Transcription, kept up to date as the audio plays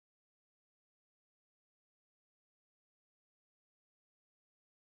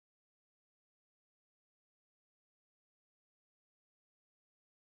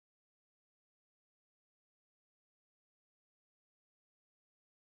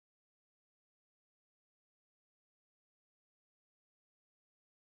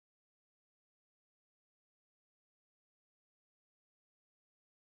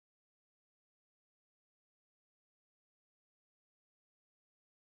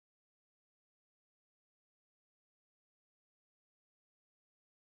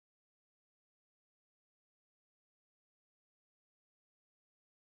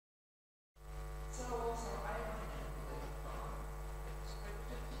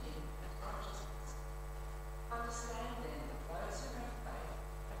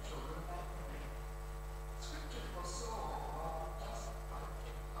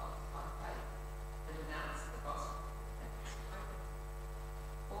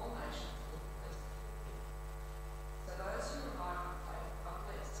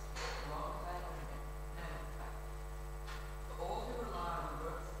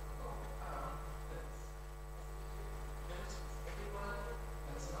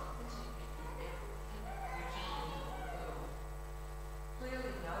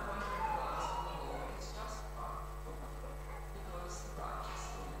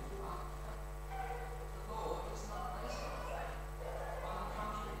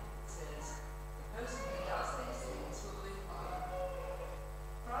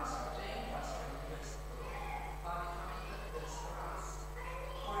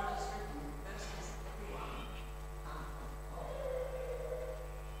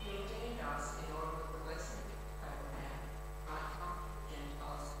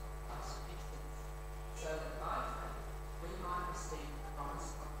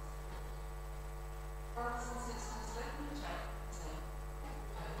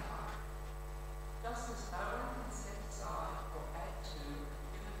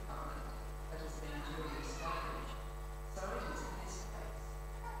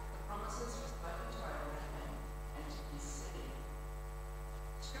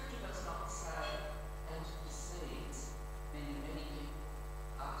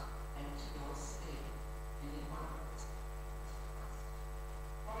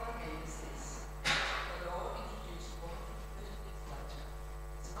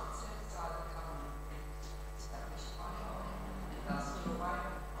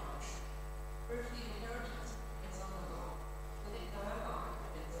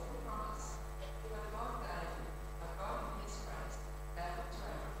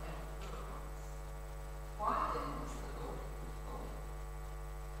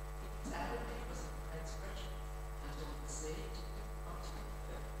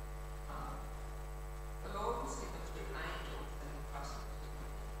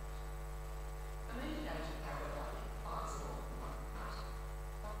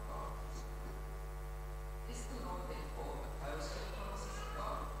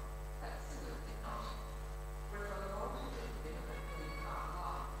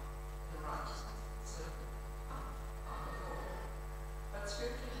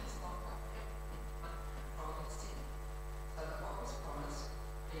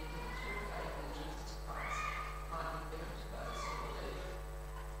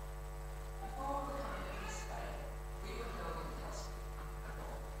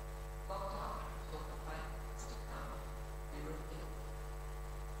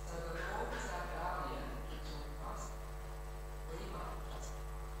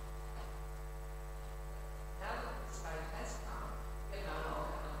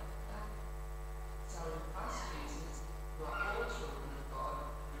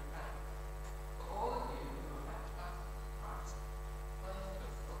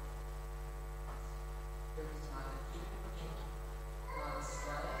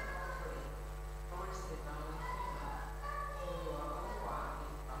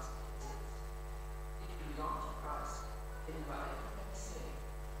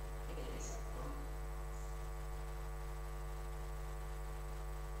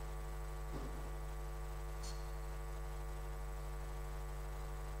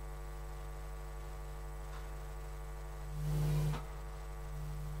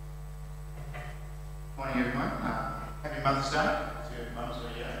Happy Mother's Day to mums who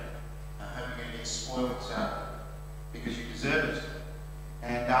are here. I hope you're going to get spoiled because you deserve it.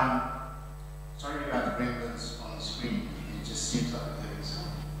 And sorry about the gremlins on the screen. It just seems like there's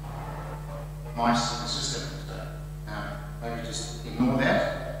mice in the system. So maybe just ignore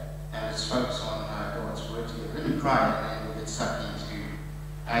that and let's focus on God's word here. Let me pray and then we'll get stuck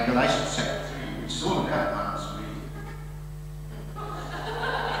into Galatians chapter 3, which is all about mums, really.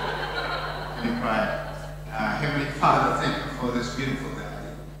 Let me pray. Heavenly Father, thank you for this beautiful day.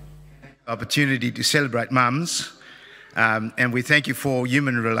 Opportunity to celebrate mums, and we thank you for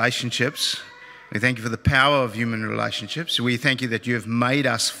human relationships. We thank you for the power of human relationships. We thank you that you have made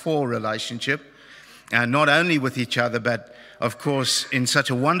us for relationship, not only with each other, but of course in such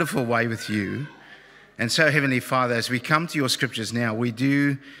a wonderful way with you. And so, Heavenly Father, as we come to your scriptures now, we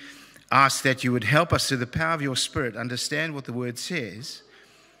do ask that you would help us through the power of your Spirit understand what the word says.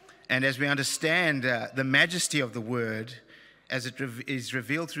 And as we understand the majesty of the word as it is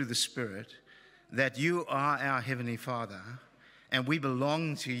revealed through the Spirit, that you are our Heavenly Father and we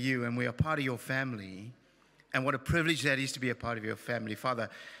belong to you and we are part of your family. And what a privilege that is to be a part of your family. Father,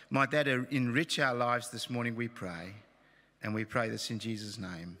 might that enrich our lives this morning, we pray. And we pray this in Jesus'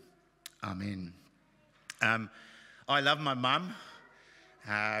 name. Amen. I love my mum.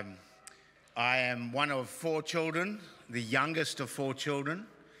 I am one of 4 children, the youngest of 4 children.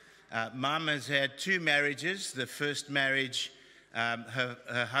 Mum has had 2 marriages. The first marriage,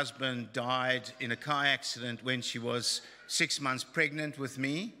 her husband died in a car accident when she was 6 months pregnant with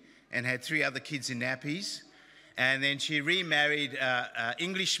me and had 3 other kids in nappies. And then she remarried an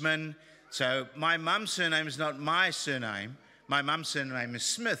Englishman. So my mum's surname is not my surname. My mum's surname is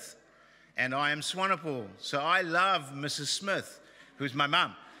Smith, and I am Swanepoel. So I love Mrs. Smith, who's my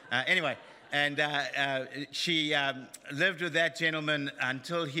mum. Anyway. And she lived with that gentleman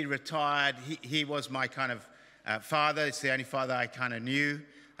until he retired. He was my kind of father. It's the only father I kind of knew.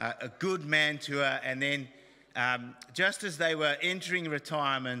 A good man to her. And then just as they were entering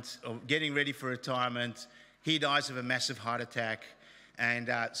retirement or getting ready for retirement, he dies of a massive heart attack.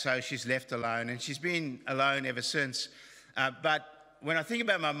 And so she's left alone. And she's been alone ever since. But when I think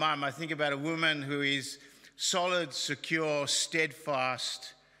about my mum, I think about a woman who is solid, secure,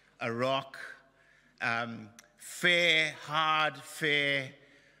 steadfast, a rock, fair, hard, fair,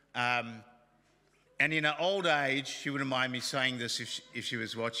 and in her old age, she wouldn't mind me saying this if she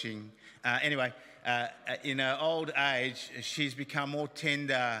was watching. In her old age, she's become more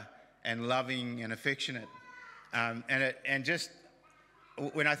tender and loving and affectionate. And just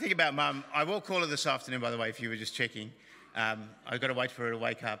when I think about Mum, I will call her this afternoon, by the way, if you were just checking. I've got to wait for her to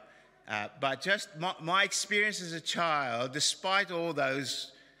wake up. But just my experience as a child, despite all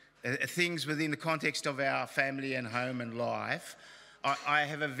those things within the context of our family and home and life, I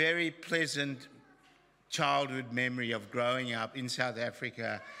have a very pleasant childhood memory of growing up in South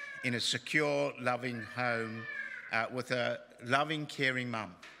Africa in a secure, loving home with a loving, caring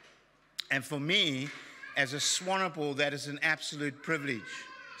mum. And for me, as a Swanepoel, that is an absolute privilege.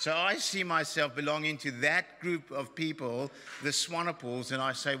 So I see myself belonging to that group of people, the Swanepoels, and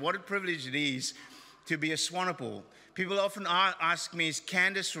I say, what a privilege it is to be a Swanepoel. People often ask me, is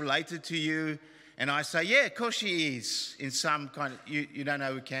Candace related to you? And I say, yeah, of course she is. In some kind of, you don't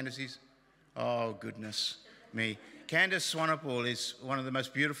know who Candace is? Oh, goodness me. Candace Swanepoel is one of the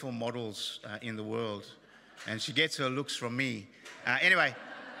most beautiful models in the world. And she gets her looks from me. Anyway,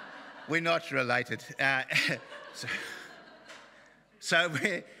 we're not related. So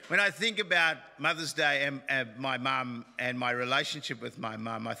when I think about Mother's Day and my mum and my relationship with my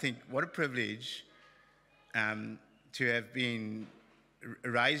mum, I think what a privilege to have been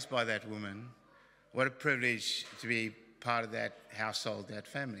raised by that woman. What a privilege to be part of that household, that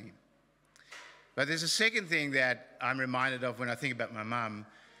family. But there's a second thing that I'm reminded of when I think about my mum,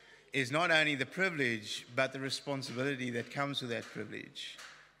 is not only the privilege, but the responsibility that comes with that privilege.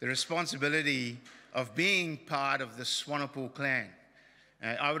 The responsibility of being part of the Swanepoel clan.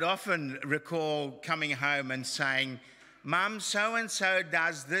 I would often recall coming home and saying, Mum, so-and-so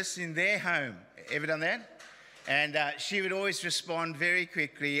does this in their home. Ever done that? And she would always respond very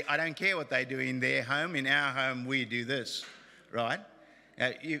quickly, I don't care what they do in their home. In our home, we do this, right?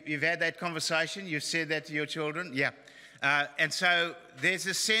 You've had that conversation? You've said that to your children? Yeah. And so there's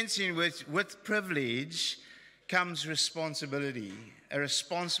a sense in which with privilege comes responsibility, a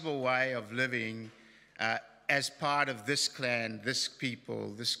responsible way of living as part of this clan, this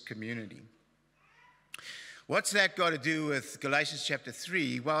people, this community. What's that got to do with Galatians chapter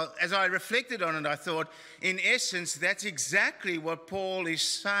 3? Well, as I reflected on it, I thought, in essence, that's exactly what Paul is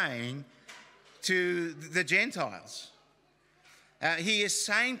saying to the Gentiles. He is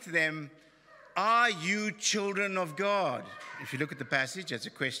saying to them, Are you children of God? If you look at the passage, that's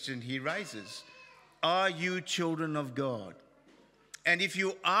a question he raises. Are you children of God? And if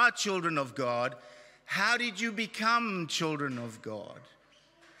you are children of God, how did you become children of God?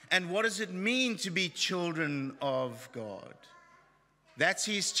 And what does it mean to be children of God? That's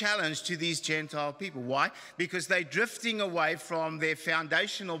his challenge to these Gentile people. Why? Because they're drifting away from their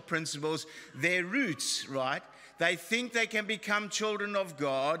foundational principles, their roots, right? They think they can become children of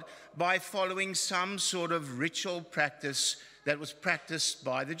God by following some sort of ritual practice that was practiced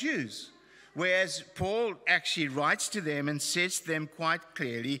by the Jews. Whereas Paul actually writes to them and says to them quite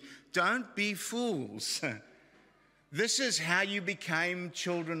clearly, don't be fools. This is how you became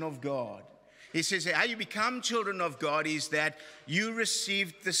children of God. He says how you become children of God is that you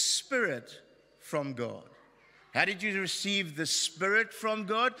received the Spirit from God. How did you receive the Spirit from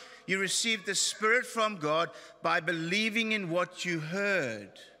God? You received the Spirit from God by believing in what you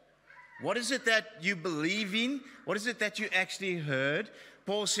heard. What is it that you believe in? What is it that you actually heard?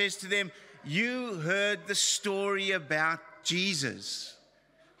 Paul says to them, you heard the story about Jesus.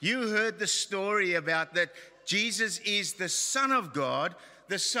 You heard the story about that Jesus is the Son of God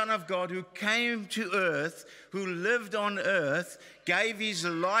who came to earth, who lived on earth, gave his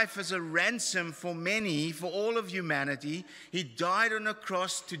life as a ransom for many, for all of humanity. He died on a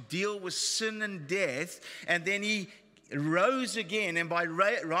cross to deal with sin and death, and then he rose again, and by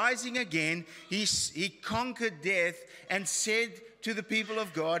rising again, he conquered death and said to the people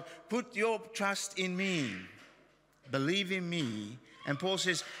of God, put your trust in me, believe in me. And Paul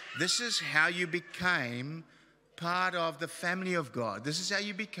says, this is how you became part of the family of God. This is how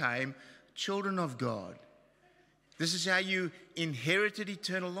you became children of God. This is how you inherited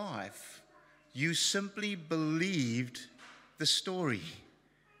eternal life. You simply believed the story.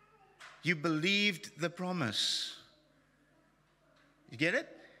 You believed the promise. You get it?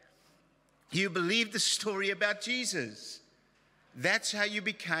 You believed the story about Jesus. That's how you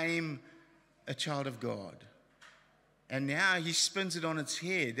became a child of God. And now he spins it on its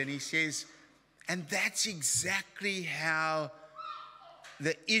head and he says, and that's exactly how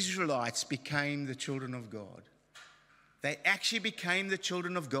the Israelites became the children of God. They actually became the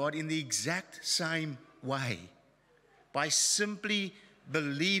children of God in the exact same way, by simply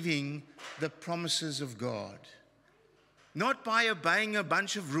believing the promises of God. Not by obeying a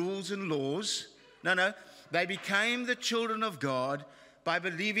bunch of rules and laws. No. They became the children of God by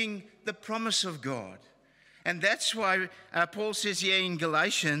believing the promise of God. And that's why Paul says here in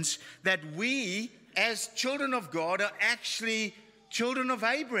Galatians that we, as children of God, are actually children of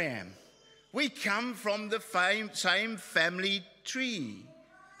Abraham. We come from the same family tree.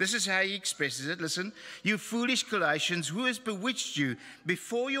 This is how he expresses it. Listen, you foolish Galatians, who has bewitched you?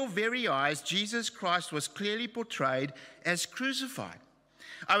 Before your very eyes, Jesus Christ was clearly portrayed as crucified.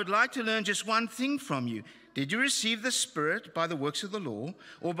 I would like to learn just one thing from you. Did you receive the Spirit by the works of the law,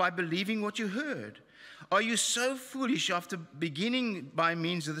 or by believing what you heard? Are you so foolish after beginning by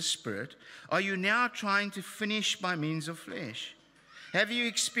means of the Spirit? Are you now trying to finish by means of flesh? Have you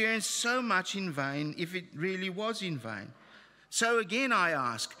experienced so much in vain, if it really was in vain? So again I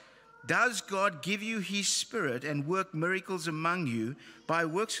ask, does God give you his Spirit and work miracles among you by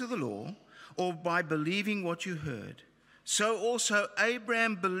works of the law, or by believing what you heard? So also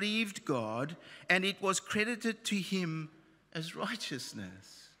Abraham believed God, and it was credited to him as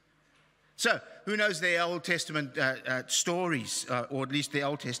righteousness. So, who knows their Old Testament stories, or at least the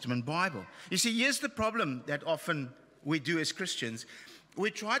Old Testament Bible? You see, here's the problem that often we do as Christians. We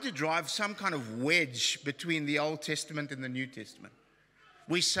try to drive some kind of wedge between the Old Testament and the New Testament.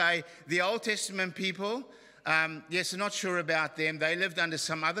 We say the Old Testament people, yes, I'm not sure about them. They lived under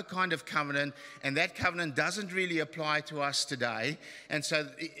some other kind of covenant, and that covenant doesn't really apply to us today. And so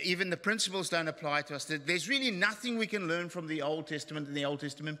even the principles don't apply to us. There's really nothing we can learn from the Old Testament and the Old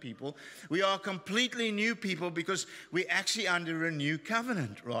Testament people. We are completely new people because we're actually under a new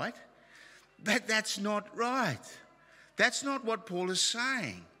covenant, right? But that's not right. That's not what Paul is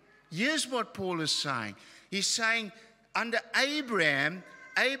saying. Here's what Paul is saying. He's saying under Abraham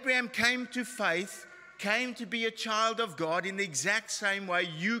came to faith, came to be a child of God in the exact same way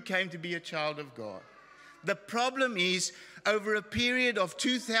you came to be a child of God. The problem is, over a period of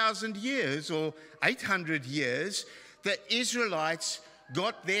 2,000 years or 800 years, the Israelites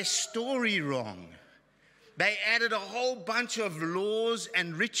got their story wrong. They added a whole bunch of laws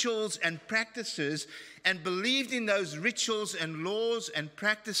and rituals and practices and believed in those rituals and laws and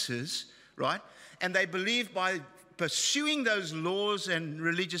practices, right? And they believed by pursuing those laws and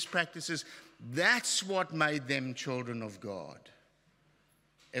religious practices, that's what made them children of God.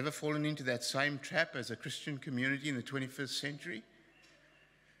 Ever fallen into that same trap as a Christian community in the 21st century?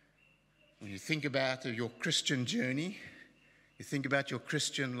 When you think about your Christian journey, you think about your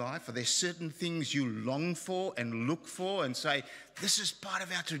Christian life, are there certain things you long for and look for and say, this is part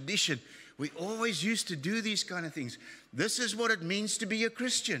of our tradition? We always used to do these kind of things. This is what it means to be a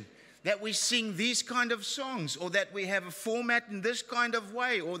Christian, that we sing these kind of songs, or that we have a format in this kind of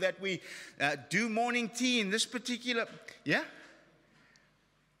way, or that we do morning tea in this particular, yeah?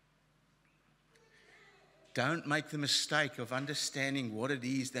 Don't make the mistake of understanding what it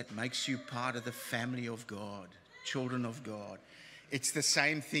is that makes you part of the family of God, children of God. It's the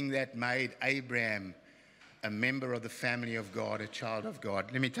same thing that made Abraham a member of the family of God, a child of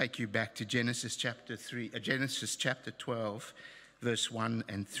God. Let me take you back to Genesis chapter 12, verse 1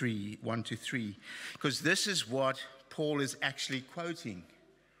 to 3, because this is what Paul is actually quoting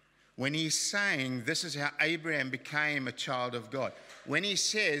when he's saying this is how Abraham became a child of God. When he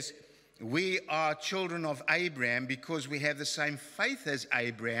says we are children of Abraham because we have the same faith as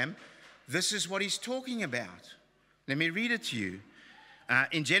Abraham, this is what he's talking about. Let me read it to you.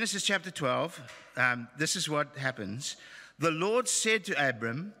 In Genesis chapter 12, this is what happens. The Lord said to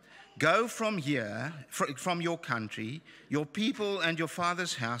Abram, go from here, from your country, your people and your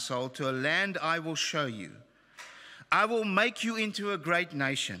father's household, to a land I will show you. I will make you into a great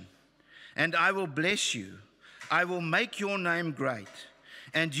nation, and I will bless you. I will make your name great,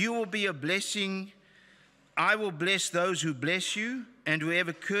 and you will be a blessing. I will bless those who bless you, and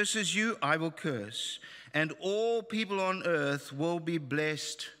whoever curses you, I will curse. And all people on earth will be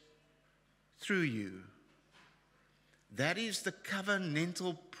blessed through you. That is the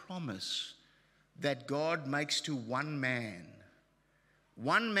covenantal promise that God makes to one man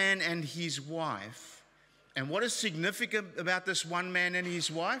and his wife. And what is significant about this one man and his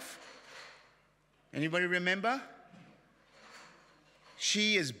wife? Anybody remember?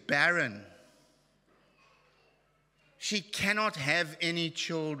 She is barren. She cannot have any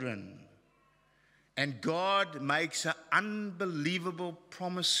children. And God makes an unbelievable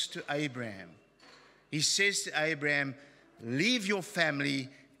promise to Abraham. He says to Abraham, leave your family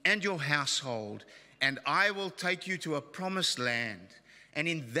and your household, and I will take you to a promised land. And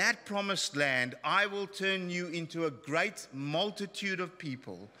in that promised land, I will turn you into a great multitude of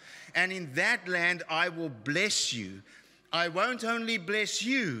people. And in that land, I will bless you. I won't only bless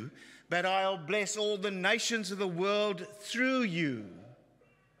you, but I'll bless all the nations of the world through you.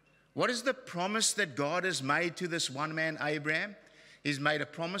 What is the promise that God has made to this one man, Abraham? He's made a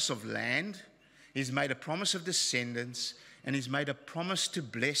promise of land, he's made a promise of descendants, and he's made a promise to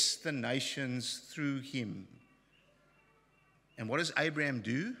bless the nations through him. And what does Abraham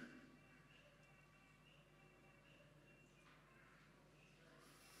do?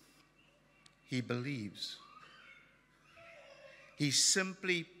 He believes. He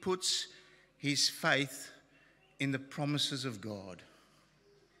simply puts his faith in the promises of God.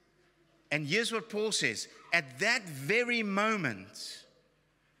 And here's what Paul says. At that very moment,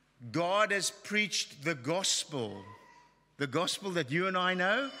 God has preached the gospel that you and I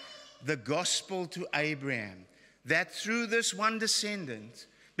know, the gospel to Abraham, that through this one descendant,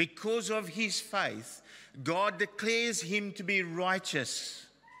 because of his faith, God declares him to be righteous.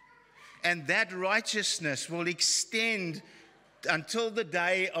 And that righteousness will extend until the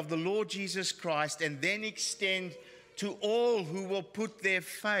day of the Lord Jesus Christ, and then extend to all who will put their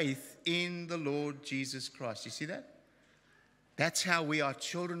faith in the Lord Jesus Christ. You see that? That's how we are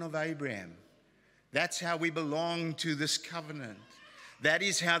children of Abraham. That's how we belong to this covenant. That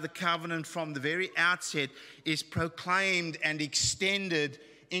is how the covenant from the very outset is proclaimed and extended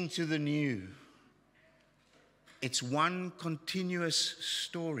into the new. It's one continuous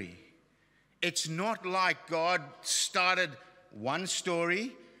story. It's not like God started one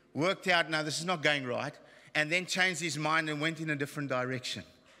story, worked out, no, this is not going right, and then changed his mind and went in a different direction.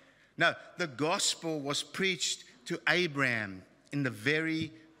 No, the gospel was preached to Abraham in the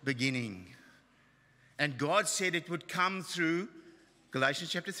very beginning. And God said it would come through,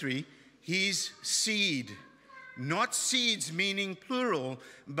 Galatians chapter 3, his seed. Not seeds meaning plural,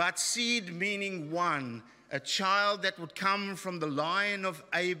 but seed meaning one. A child that would come from the line of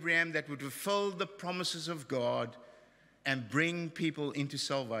Abraham, that would fulfill the promises of God and bring people into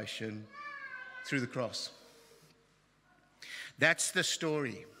salvation through the cross. That's the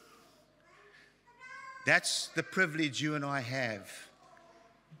story. That's the privilege you and I have.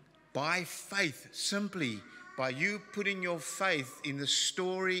 By faith, simply by you putting your faith in the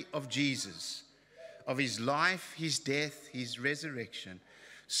story of Jesus, of his life, his death, his resurrection,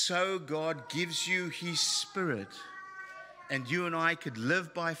 so God gives you his Spirit, and you and I could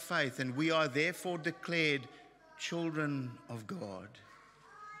live by faith, and we are therefore declared children of God.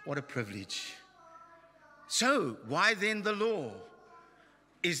 What a privilege. So, why then the law?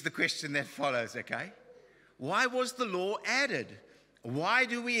 is the question that follows, okay? Why was the law added? Why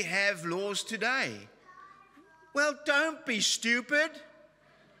do we have laws today? Well, don't be stupid.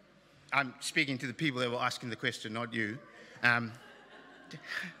 I'm speaking to the people that were asking the question, not you.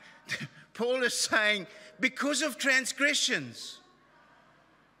 Paul is saying, because of transgressions.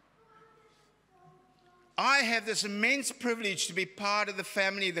 I have this immense privilege to be part of the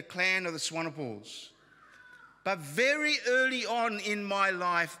family, the clan of the Swanepoels. But very early on in my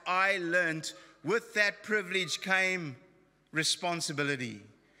life, I learned with that privilege came responsibility.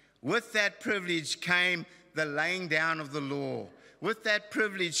 With that privilege came the laying down of the law. With that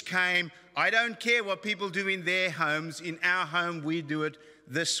privilege came, I don't care what people do in their homes. In our home, we do it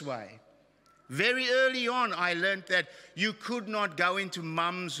this way. Very early on, I learned that you could not go into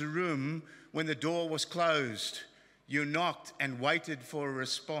mum's room when the door was closed. You knocked and waited for a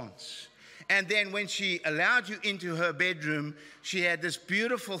response. And then when she allowed you into her bedroom, she had this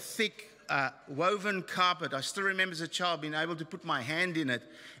beautiful, thick, woven carpet. I still remember as a child being able to put my hand in it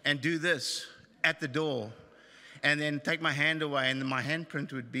and do this at the door. And then take my hand away, and then my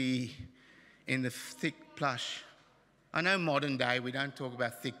handprint would be in the thick plush. I know modern day, we don't talk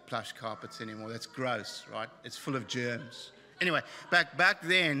about thick plush carpets anymore. That's gross, right? It's full of germs. Anyway, back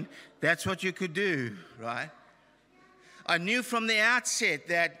then, that's what you could do, right? I knew from the outset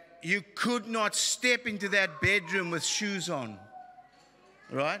that you could not step into that bedroom with shoes on,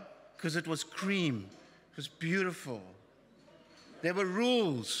 right? Because it was cream. It was beautiful. There were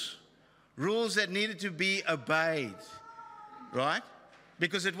rules that needed to be obeyed, right?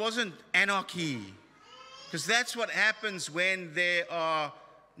 Because it wasn't anarchy. Because that's what happens when there are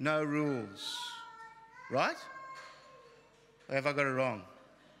no rules, right? Or have I got it wrong?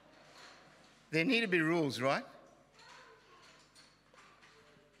 There need to be rules, right?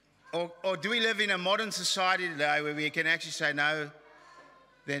 Or do we live in a modern society today where we can actually say, no,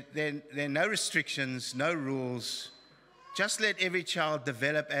 there are no restrictions, no rules. Just let every child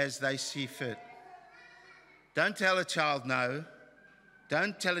develop as they see fit. Don't tell a child no.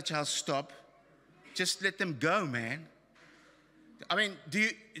 Don't tell a child stop. Just let them go, man. I mean, do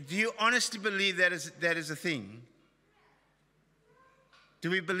you honestly believe that is a thing? Do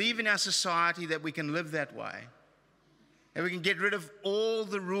we believe in our society that we can live that way? And we can get rid of all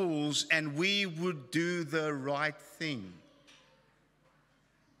the rules and we would do the right thing?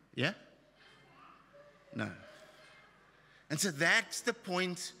 Yeah? No. And so that's the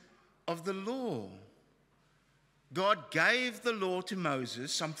point of the law. God gave the law to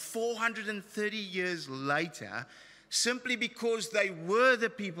Moses some 430 years later simply because they were the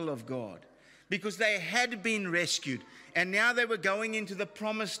people of God, because they had been rescued. And now they were going into the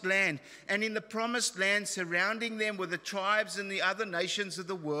promised land. And in the promised land, surrounding them were the tribes and the other nations of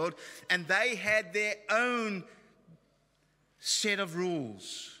the world. And they had their own set of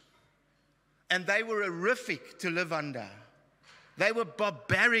rules. And they were horrific to live under. They were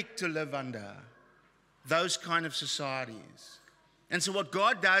barbaric to live under. Those kind of societies. And so what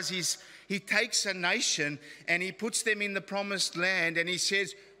God does is he takes a nation and he puts them in the promised land. And he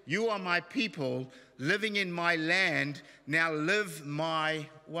says, you are my people living in my land, now live my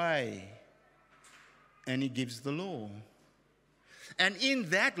way. And he gives the law. And in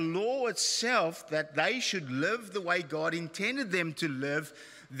that law itself, that they should live the way God intended them to live,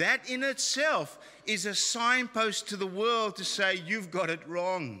 that in itself is a signpost to the world to say, you've got it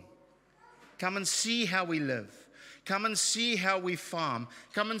wrong. Come and see how we live. Come and see how we farm.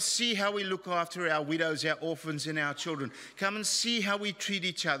 Come and see how we look after our widows, our orphans, and our children. Come and see how we treat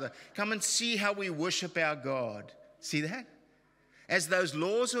each other. Come and see how we worship our God. See that? As those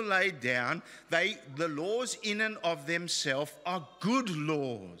laws are laid down, the laws in and of themselves are good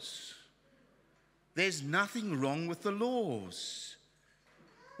laws. There's nothing wrong with the laws.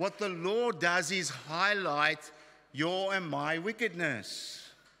 What the law does is highlight your and my wickedness.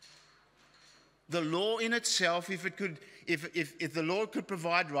 The law in itself, if the law could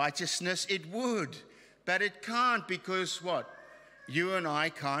provide righteousness, it would. But it can't because what? You and I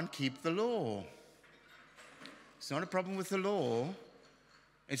can't keep the law. It's not a problem with the law.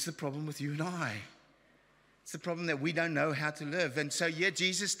 It's the problem with you and I. It's the problem that we don't know how to live. And so, yeah,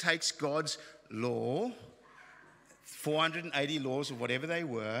 Jesus takes God's law, 480 laws or whatever they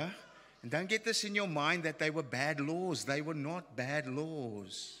were, and don't get this in your mind that they were bad laws. They were not bad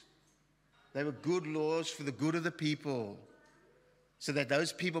laws. They were good laws for the good of the people, so that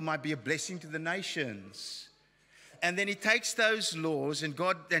those people might be a blessing to the nations. And then he takes those laws, and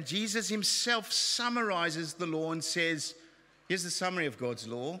Jesus himself summarizes the law and says, here's the summary of God's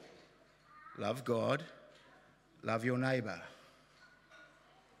law. Love God, love your neighbor.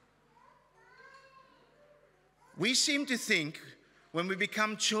 We seem to think when we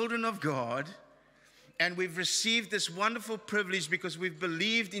become children of God, and we've received this wonderful privilege because we've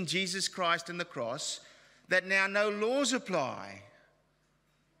believed in Jesus Christ and the cross, that now no laws apply,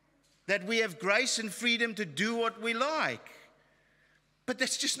 that we have grace and freedom to do what we like. But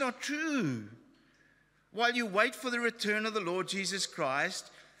that's just not true. While you wait for the return of the Lord Jesus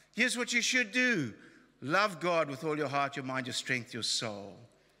Christ, here's what you should do. Love God with all your heart, your mind, your strength, your soul.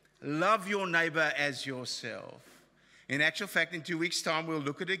 Love your neighbor as yourself. In actual fact, in 2 weeks' time, we'll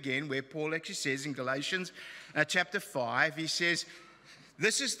look at it again where Paul actually says in Galatians chapter 5, he says,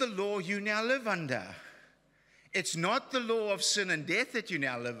 this is the law you now live under. It's not the law of sin and death that you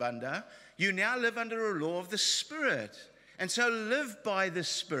now live under. You now live under a law of the Spirit. And so live by the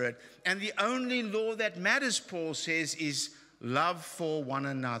Spirit. And the only law that matters, Paul says, is love for one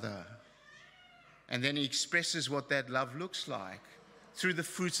another. And then he expresses what that love looks like through the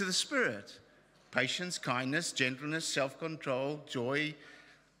fruits of the Spirit. Patience, kindness, gentleness, self-control, joy,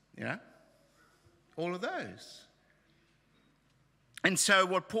 all of those. And so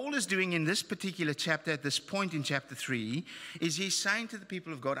what Paul is doing in this particular chapter, at this point in chapter 3, is he's saying to the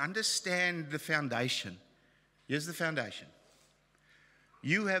people of God, understand the foundation. Here's the foundation.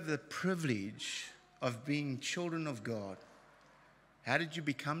 You have the privilege of being children of God. How did you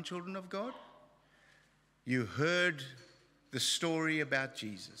become children of God? You heard the story about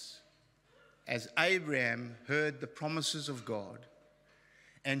Jesus. As Abraham heard the promises of God,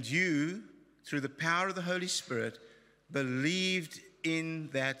 and you, through the power of the Holy Spirit, believed in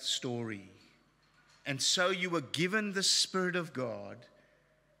that story. And so you were given the Spirit of God,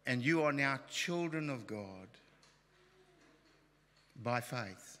 and you are now children of God by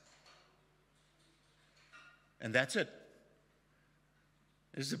faith. And that's it.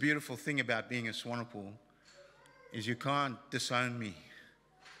 This is the beautiful thing about being a Swanepoel, is you can't disown me.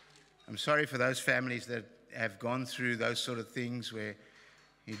 I'm sorry for those families that have gone through those sort of things where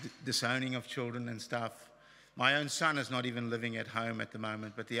disowning of children and stuff. My own son is not even living at home at the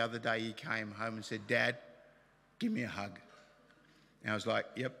moment, but the other day he came home and said, Dad, give me a hug. And I was like,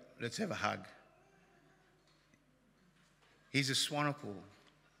 yep, let's have a hug. He's a Swanepoel.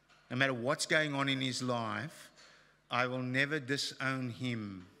 No matter what's going on in his life, I will never disown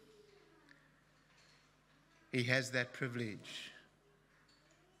him. He has that privilege.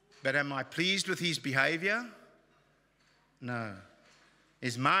 But am I pleased with his behavior? No.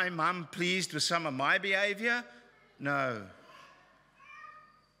 Is my mum pleased with some of my behavior? No.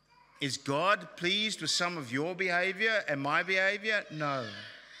 Is God pleased with some of your behavior and my behavior? No.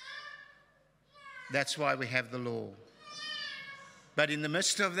 That's why we have the law. But in the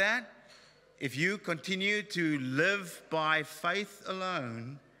midst of that, if you continue to live by faith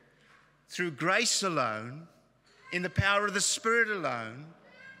alone, through grace alone, in the power of the Spirit alone,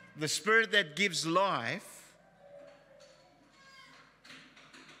 the Spirit that gives life,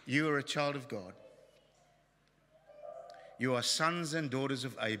 you are a child of God. You are sons and daughters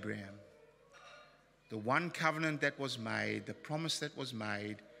of Abraham. The one covenant that was made, the promise that was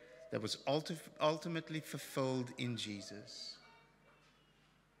made, that was ultimately fulfilled in Jesus.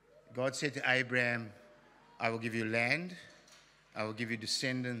 God said to Abraham, I will give you land, I will give you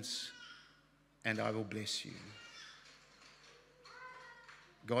descendants, and I will bless you.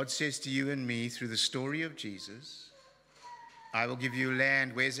 God says to you and me through the story of Jesus, I will give you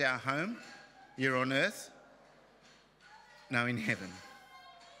land. Where's our home? Here on earth? No, in heaven.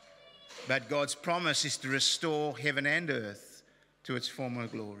 But God's promise is to restore heaven and earth to its former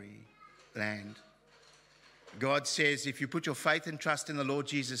glory, land. God says, if you put your faith and trust in the Lord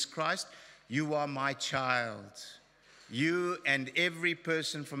Jesus Christ, you are my child. You and every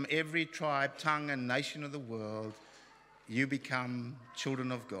person from every tribe, tongue, and nation of the world, you become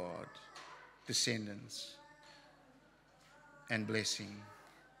children of God, descendants, and blessing.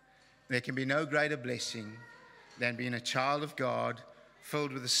 There can be no greater blessing than being a child of God,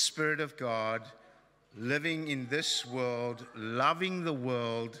 filled with the Spirit of God, living in this world, loving the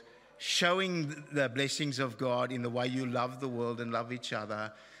world, showing the blessings of God in the way you love the world and love each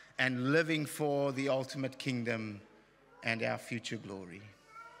other, and living for the ultimate kingdom and our future glory.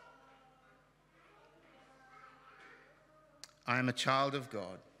 I am a child of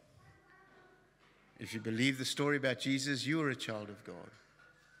God. If you believe the story about Jesus, you are a child of God.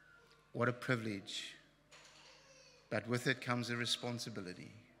 What a privilege. But with it comes a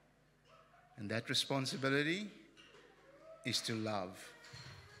responsibility. And that responsibility is to love.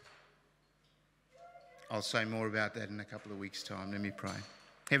 I'll say more about that in a couple of weeks' time. Let me pray.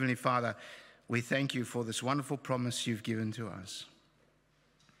 Heavenly Father, we thank you for this wonderful promise you've given to us.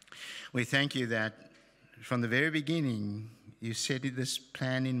 We thank you that from the very beginning, you set this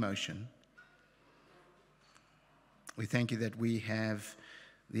plan in motion. We thank you that we have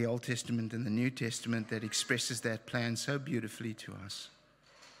the Old Testament and the New Testament that expresses that plan so beautifully to us.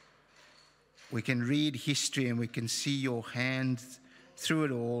 We can read history and we can see your hand through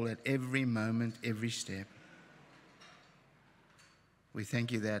it all at every moment, every step. We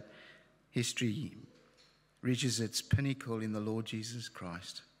thank you that history reaches its pinnacle in the Lord Jesus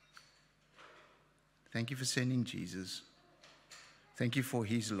Christ. Thank you for sending Jesus. Thank you for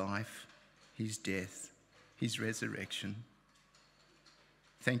his life, his death, his resurrection.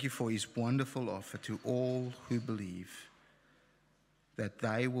 Thank you for his wonderful offer to all who believe that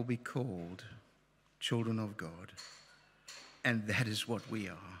they will be called children of God. And that is what we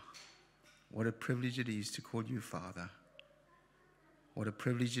are. What a privilege it is to call you Father. What a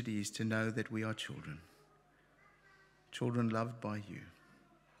privilege it is to know that we are children. Children loved by you.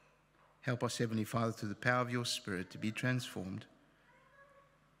 Help us, Heavenly Father, through the power of your Spirit to be transformed.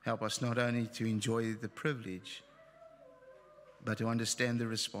 Help us not only to enjoy the privilege, but to understand the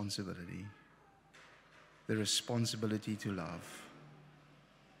responsibility to love.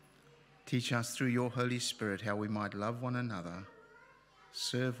 Teach us through your Holy Spirit how we might love one another,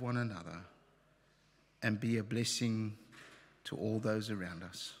 serve one another, and be a blessing to all those around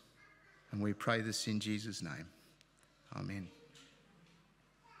us. And we pray this in Jesus' name. Amen.